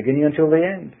 from the beginning until the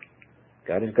end.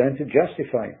 God is going to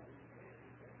justify.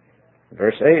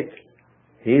 Verse 8,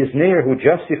 He is near who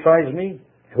justifies me.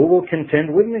 Who will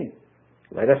contend with me?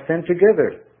 Let us stand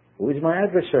together. Who is my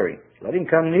adversary? Let him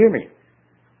come near me.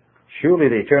 Surely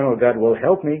the eternal God will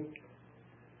help me.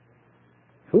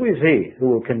 Who is He who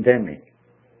will condemn me?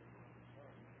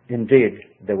 Indeed,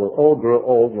 they will all grow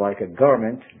old like a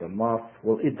garment. The moth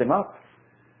will eat them up.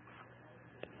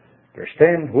 Verse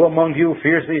 10, who among you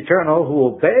fears the Eternal, who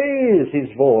obeys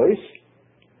His voice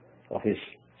of His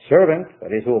servant,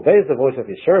 that is, who obeys the voice of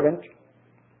His servant,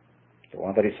 the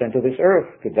one that He sent to this earth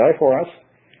to die for us,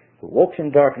 who walks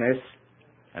in darkness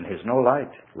and has no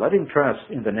light. Let him trust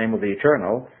in the name of the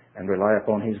Eternal and rely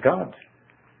upon his God.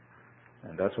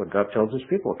 And that's what God tells His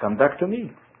people. Come back to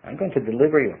me. I'm going to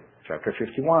deliver you. Chapter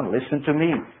 51, listen to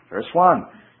me. Verse 1,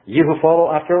 you who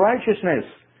follow after righteousness,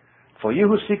 for you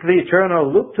who seek the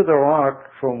Eternal, look to the rock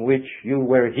from which you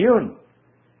were hewn.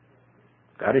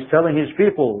 God is telling His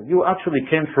people, you actually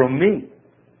came from me.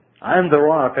 I am the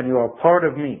rock and you are part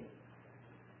of me.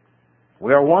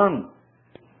 We are one.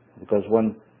 Because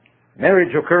when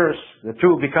marriage occurs, the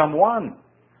two become one.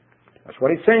 That's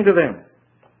what He's saying to them.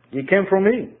 You came from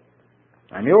me.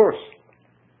 I'm yours.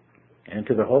 And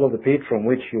to the hole of the pit from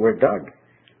which you were dug.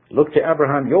 Look to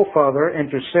Abraham your father and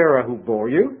to Sarah who bore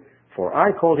you. For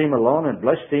I called him alone and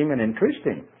blessed him and increased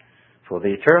him. For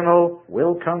the Eternal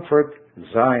will comfort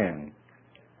Zion.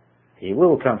 He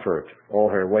will comfort all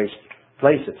her waste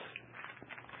places.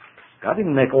 God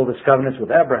didn't make all these covenants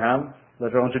with Abraham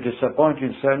later on to disappoint you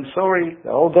and say, I'm sorry,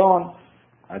 they're all gone.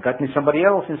 I got me somebody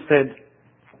else instead.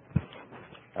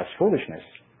 That's foolishness.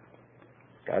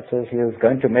 God says He is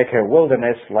going to make her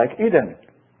wilderness like Eden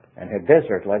and her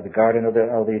desert like the garden of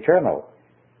the Eternal.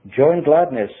 Joy and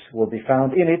gladness will be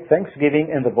found in it,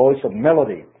 thanksgiving and the voice of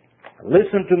melody.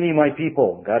 Listen to me, my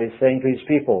people, God is saying to His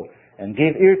people, and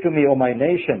give ear to me, O my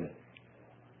nation.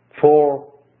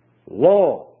 For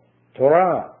law,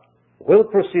 Torah, will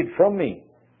proceed from me.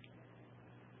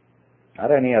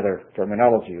 Not any other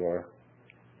terminology or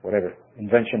whatever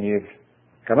invention you've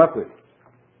come up with.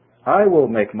 I will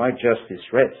make my justice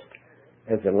rest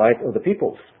as the light of the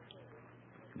peoples.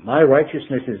 My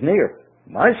righteousness is near.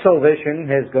 My salvation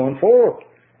has gone forth,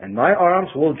 and my arms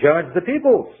will judge the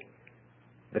peoples.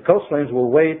 The coastlands will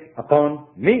wait upon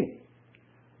me,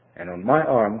 and on my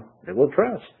arm they will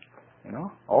trust.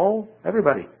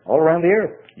 Everybody, all around the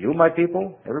earth. You, my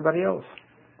people, everybody else.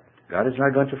 God is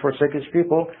not going to forsake His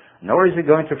people, nor is He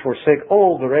going to forsake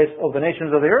all the rest of the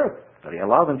nations of the earth, but He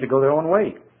allowed them to go their own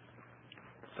way.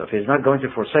 So if He's not going to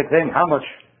forsake them,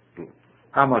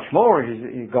 how much more is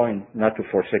He going not to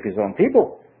forsake His own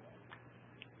people?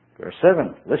 Verse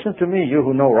 7, listen to me, you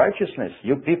who know righteousness,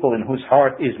 you people in whose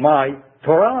heart is my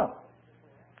Torah.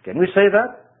 Can we say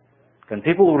that? Can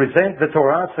people who resent the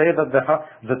Torah say that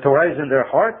the Torah is in their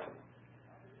heart?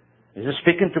 Is he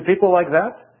speaking to people like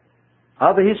that?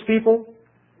 Are they his people?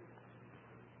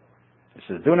 He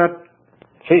says, do not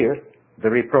fear the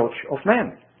reproach of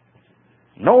men,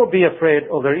 nor be afraid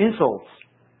of their insults.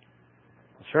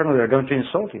 Certainly they're going to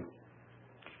insult you.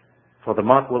 For the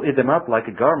moth will eat them up like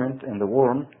a garment, and the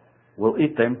worm will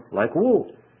eat them like wool.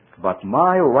 But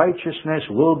my righteousness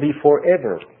will be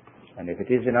forever. And if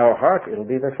it is in our heart, it'll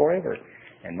be there forever.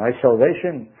 And my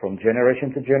salvation from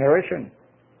generation to generation.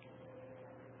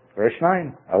 Verse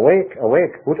 9, awake,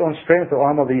 awake, put on strength, O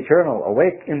arm of the eternal.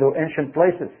 Awake in the ancient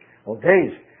places, O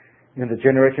days, in the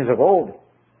generations of old.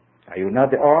 Are you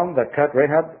not the arm that cut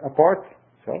Rahab apart?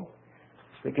 So,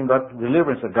 speaking about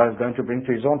deliverance that God is going to bring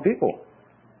to his own people.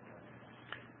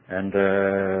 And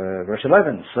verse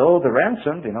 11, so the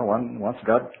ransomed, once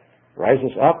God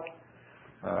rises up,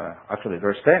 actually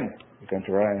verse 10, he's going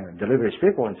to deliver his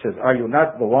people, and says, are you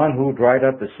not the one who dried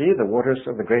up the sea, the waters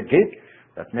of the great deep,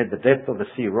 that made the depth of the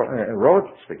sea road,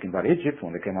 speaking about Egypt,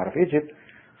 when they came out of Egypt,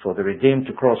 for the redeemed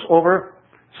to cross over?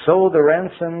 So the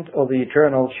ransomed of the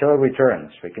eternal shall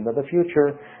return, speaking about the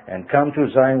future, and come to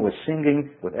Zion with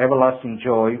singing, with everlasting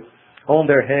joy. On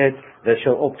their head they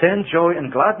shall obtain joy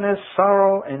and gladness,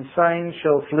 sorrow and sighing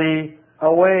shall flee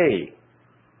away.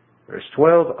 Verse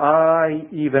 12, I,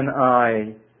 even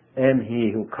I, am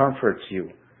he who comforts you.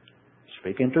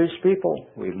 Speaking to his people,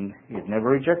 he's never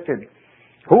rejected.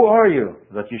 Who are you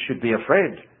that you should be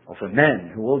afraid of a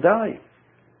man who will die,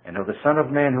 and of the Son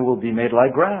of Man who will be made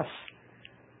like grass?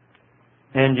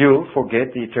 And you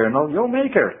forget the eternal, your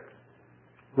Maker,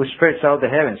 who spreads out the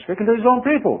heavens, speaking to his own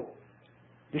people.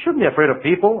 You shouldn't be afraid of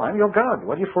people. I'm your God.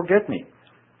 Why do you forget me?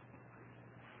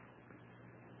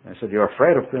 I said, you're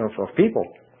afraid of people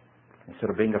instead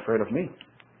of being afraid of me.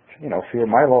 Fear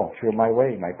my law, fear my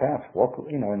way, my path. Walk,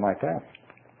 in my path.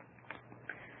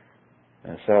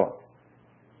 And so,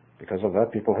 because of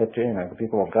that, people had to, the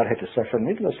people of God had to suffer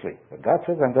needlessly. But God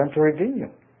says, I'm going to redeem you.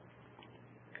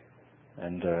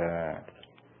 And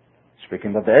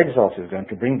speaking about the exiles, he's going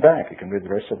to bring back. You can read the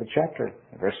rest of the chapter,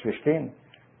 verse 15.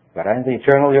 But I am the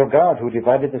eternal your God, who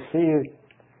divided the sea,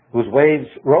 whose waves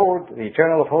roared. The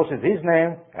eternal of hosts is his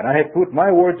name, and I have put my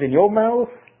words in your mouth.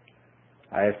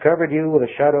 I have covered you with the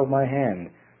shadow of my hand,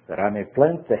 that I may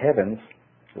plant the heavens,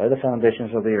 lay the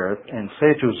foundations of the earth, and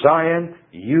say to Zion,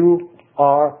 you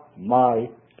are my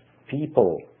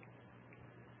people.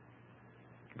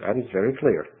 God is very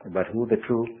clear about who the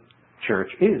true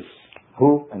church is,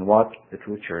 who and what the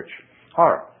true church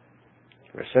are.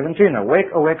 Verse 17, awake,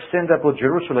 awake, stand up, O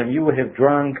Jerusalem, you have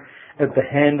drunk at the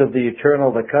hand of the Eternal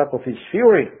the cup of his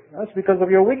fury. That's because of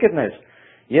your wickedness.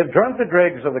 You have drunk the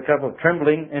dregs of the cup of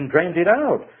trembling and drained it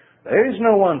out. There is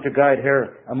no one to guide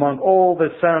her among all the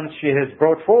sons she has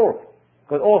brought forth,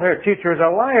 because all her teachers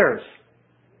are liars.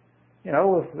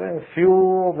 A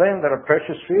few of them that are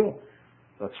precious few,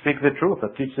 that speak the truth,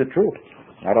 that teach the truth.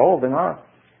 Not all of them are.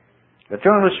 But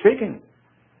generally speaking,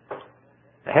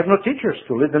 they have no teachers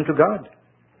to lead them to God.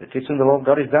 The teaching the law of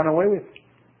God is done away with.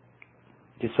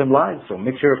 Teach them lies, so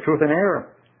mixture of truth and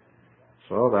error.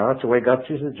 So that's the way God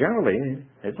sees it generally.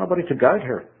 There's nobody to guide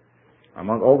her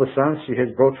among all the sons she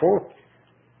has brought forth.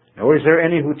 Nor is there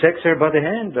any who takes her by the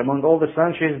hand among all the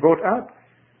sons she has brought up.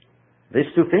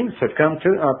 These two things have come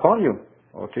upon you,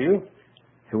 or to you,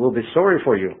 who will be sorry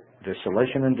for you.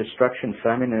 Desolation and destruction,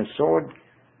 famine and sword.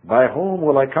 By whom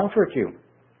will I comfort you?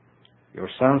 Your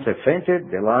sons have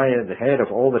fainted, they lie at the head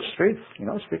of all the streets.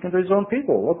 Speaking to his own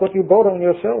people. Look what you bought on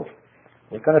yourself.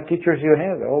 What kind of teachers you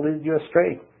have. They all lead you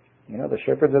astray. The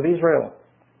shepherds of Israel.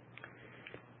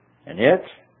 And yet,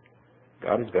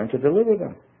 God is going to deliver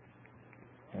them.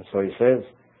 And so he says,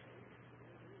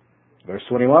 verse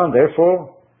 21,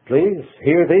 therefore, please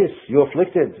hear this, you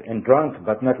afflicted and drunk,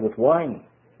 but not with wine.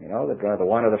 The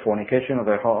wine of the fornication of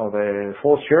the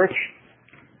false church.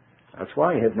 That's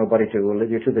why you have nobody to lead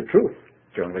you to the truth,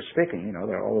 generally speaking.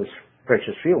 There are always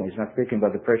precious few. He's not speaking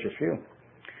about the precious few.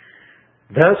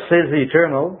 Thus says the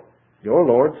Eternal, your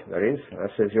Lord, that is,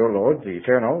 thus says your Lord, the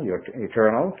Eternal,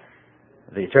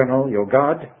 the Eternal, your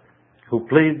God, who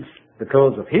pleads the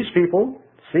cause of his people.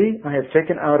 See, I have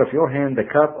taken out of your hand the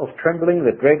cup of trembling,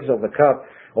 the dregs of the cup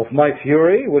of my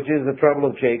fury, which is the trouble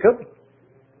of Jacob.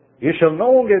 You shall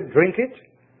no longer drink it,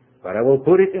 but I will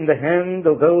put it in the hand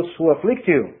of those who afflict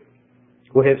you,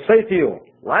 who have said to you,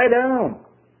 lie down,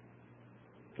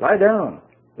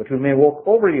 that we may walk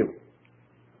over you.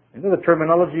 The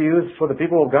terminology used for the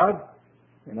people of God?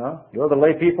 You're the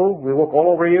lay people, we walk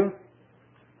all over you.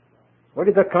 Where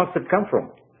did that concept come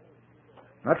from?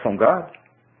 not from God.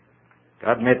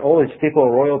 God made all His people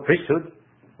a royal priesthood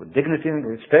with dignity and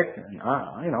respect and,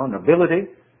 nobility,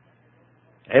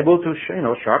 able to,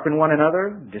 sharpen one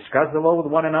another, discuss the law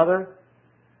with one another,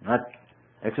 not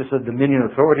exercise dominion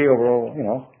authority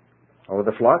over over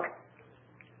the flock.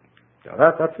 So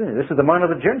that's it. This is the mind of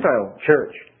the Gentile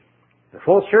church, the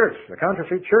false church, the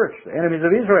counterfeit church, the enemies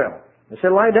of Israel. They say,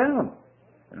 lie down.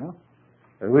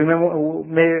 We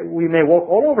may walk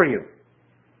all over you.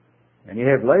 And you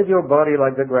have laid your body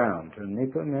like the ground. And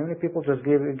many people just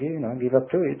give up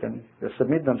to it and they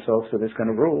submit themselves to this kind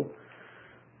of rule.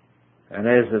 And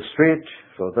as the street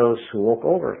for those who walk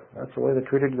over. That's the way they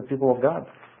treated the people of God.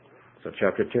 So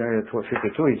chapter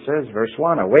 52, he says, verse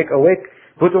 1, awake, awake,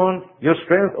 put on your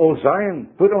strength, O Zion,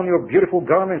 put on your beautiful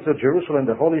garments, O Jerusalem,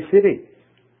 the holy city.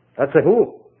 That's a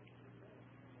who.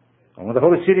 And when the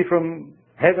holy city from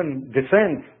heaven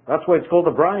descends, that's why it's called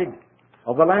the bride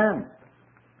of the Lamb.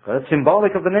 That's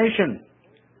symbolic of the nation.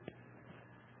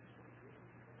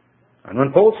 And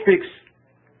when Paul speaks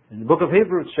in the book of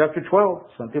Hebrews, chapter 12,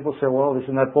 some people say, well, this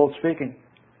is not Paul speaking.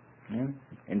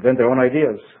 Invent their own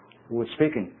ideas. Who is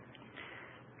speaking?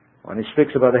 When he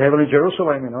speaks about the heavenly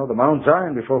Jerusalem, the Mount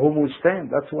Zion before whom we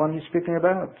stand, that's the one he's speaking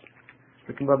about.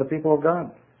 Speaking about the people of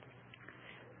God.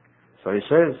 So he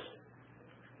says,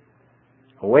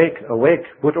 awake, awake,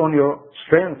 put on your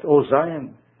strength, O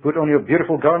Zion. Put on your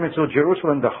beautiful garments, O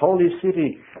Jerusalem, the holy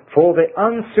city. For the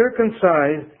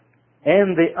uncircumcised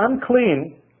and the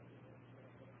unclean,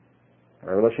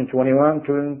 Revelation 21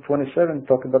 to 27,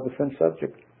 talking about the same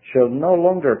subject, shall no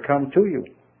longer come to you.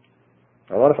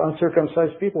 A lot of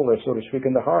uncircumcised people there, so to speak,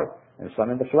 in the heart, and some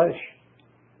in the flesh.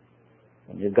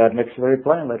 And God makes it very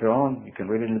plain later on. You can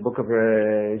read it in the book of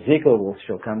Ezekiel, which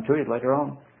shall come to it later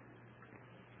on.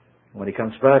 When He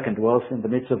comes back and dwells in the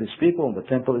midst of His people, and the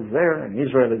temple is there, and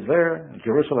Israel is there, and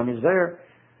Jerusalem is there,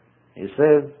 He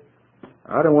says,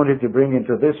 I don't want you to bring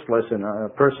into this flesh a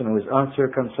person who is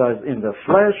uncircumcised in the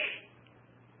flesh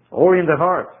or in the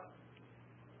heart.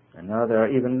 And now there are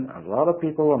even a lot of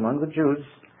people among the Jews,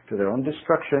 to their own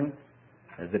destruction,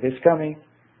 as it is coming,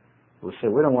 who say,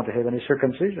 we don't want to have any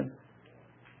circumcision.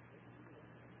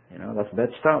 That's bad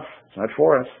stuff. It's not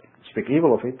for us. Speak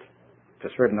evil of it.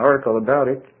 Just read an article about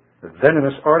it. A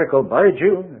venomous article by a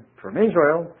Jew from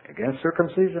Israel against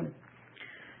circumcision.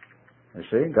 You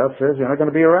see, God says you're not going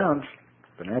to be around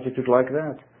with an attitude like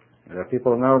that. There are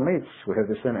people in our midst who have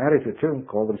the same attitude too,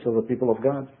 call themselves the people of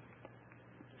God.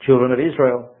 Children of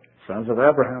Israel, sons of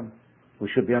Abraham, who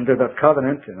should be under that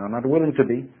covenant and are not willing to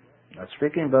be. Not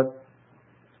speaking about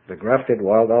the grafted,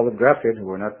 wild olive grafted, who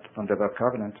are not under that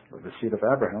covenant with the seed of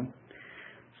Abraham.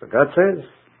 So God says,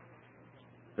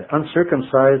 the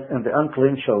uncircumcised and the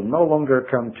unclean shall no longer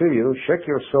come to you. Shake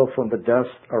yourself from the dust.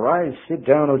 Arise, sit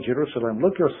down, O Jerusalem.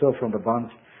 Look yourself from the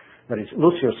bonds, that is,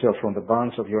 loose yourself from the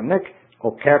bonds of your neck,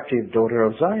 O captive daughter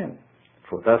of Zion.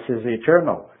 For thus is the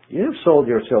Eternal. You have sold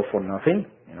yourself for nothing.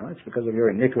 It's because of your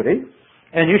iniquity.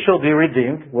 And you shall be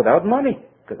redeemed without money,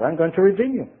 because I'm going to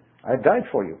redeem you. I died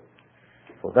for you.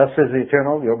 For thus says the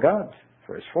Eternal, your God.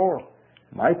 Verse 4.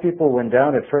 My people went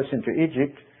down at first into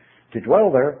Egypt to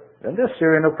dwell there. Then the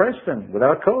Syrian oppressed them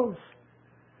without cause.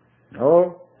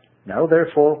 No, now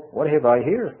therefore, what have I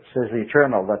here, says the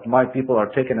Eternal, that my people are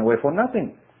taken away for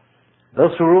nothing.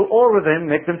 Those who rule over them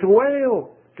make them to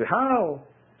wail, to howl,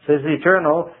 says the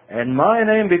Eternal, and my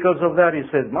name, because of that, he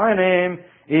says, my name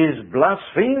is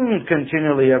blasphemed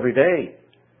continually every day.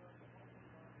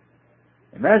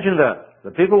 Imagine that.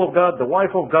 The people of God, the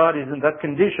wife of God is in that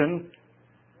condition.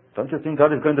 Don't you think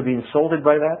God is going to be insulted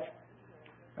by that?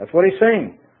 That's what he's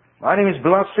saying. My name is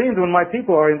blasphemed when my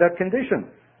people are in that condition.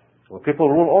 When people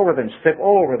rule over them, step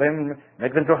over them,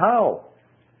 make them to howl.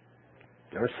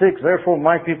 Verse 6, therefore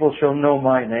my people shall know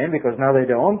my name, because now they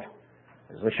don't,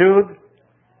 as they should.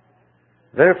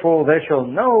 Therefore they shall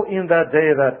know in that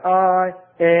day that I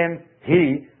am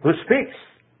He who speaks.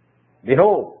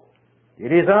 Behold,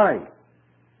 it is I.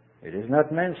 It is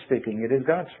not man speaking, it is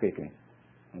God speaking.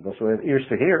 And those who have ears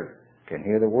to hear can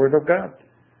hear the word of God.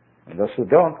 And those who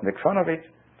don't, make fun of it.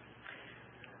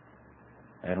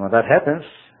 And when that happens,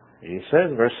 he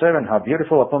says, verse 7, how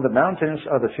beautiful upon the mountains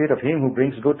are the feet of him who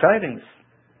brings good tidings.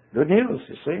 Good news,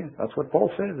 you see. That's what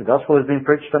Paul says. The gospel has been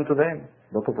preached unto them.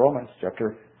 Book of Romans,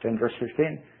 chapter 10, verse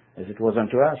 15, as it was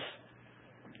unto us.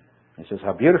 He says,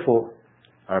 how beautiful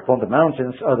are upon the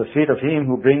mountains are the feet of him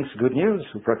who brings good news,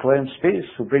 who proclaims peace,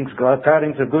 who brings glad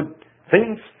tidings of good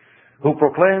things, who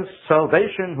proclaims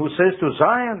salvation, who says to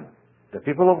Zion, the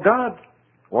people of God,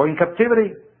 or in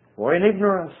captivity, or in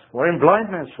ignorance, or in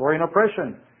blindness, or in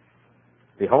oppression,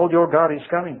 behold, your God is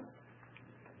coming.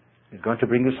 He's going to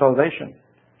bring you salvation.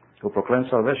 who proclaim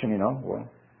salvation, well,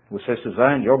 who says to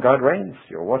Zion, your God reigns.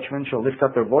 Your watchmen shall lift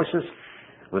up their voices.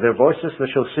 With their voices they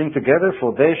shall sing together,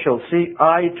 for they shall see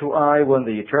eye to eye when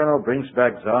the Eternal brings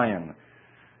back Zion.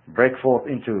 Break forth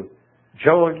into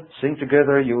joy, sing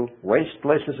together, you waste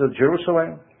places of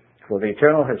Jerusalem. For the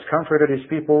Eternal has comforted his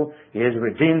people. He has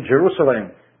redeemed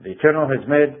Jerusalem. The Eternal has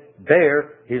made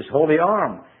bare his holy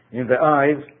arm in the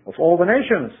eyes of all the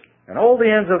nations. And all the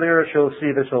ends of the earth shall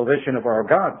see the salvation of our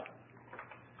God.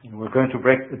 And we're going to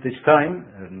break at this time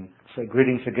and say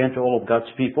greetings again to all of God's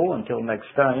people. Until next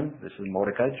time, this is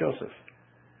Mordecai Joseph.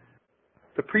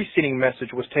 The preceding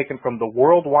message was taken from the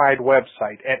worldwide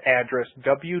website at address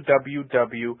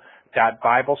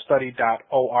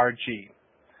www.biblestudy.org.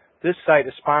 This site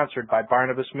is sponsored by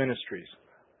Barnabas Ministries.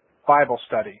 Bible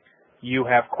Study. You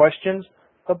have questions,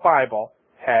 the Bible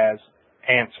has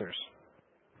answers.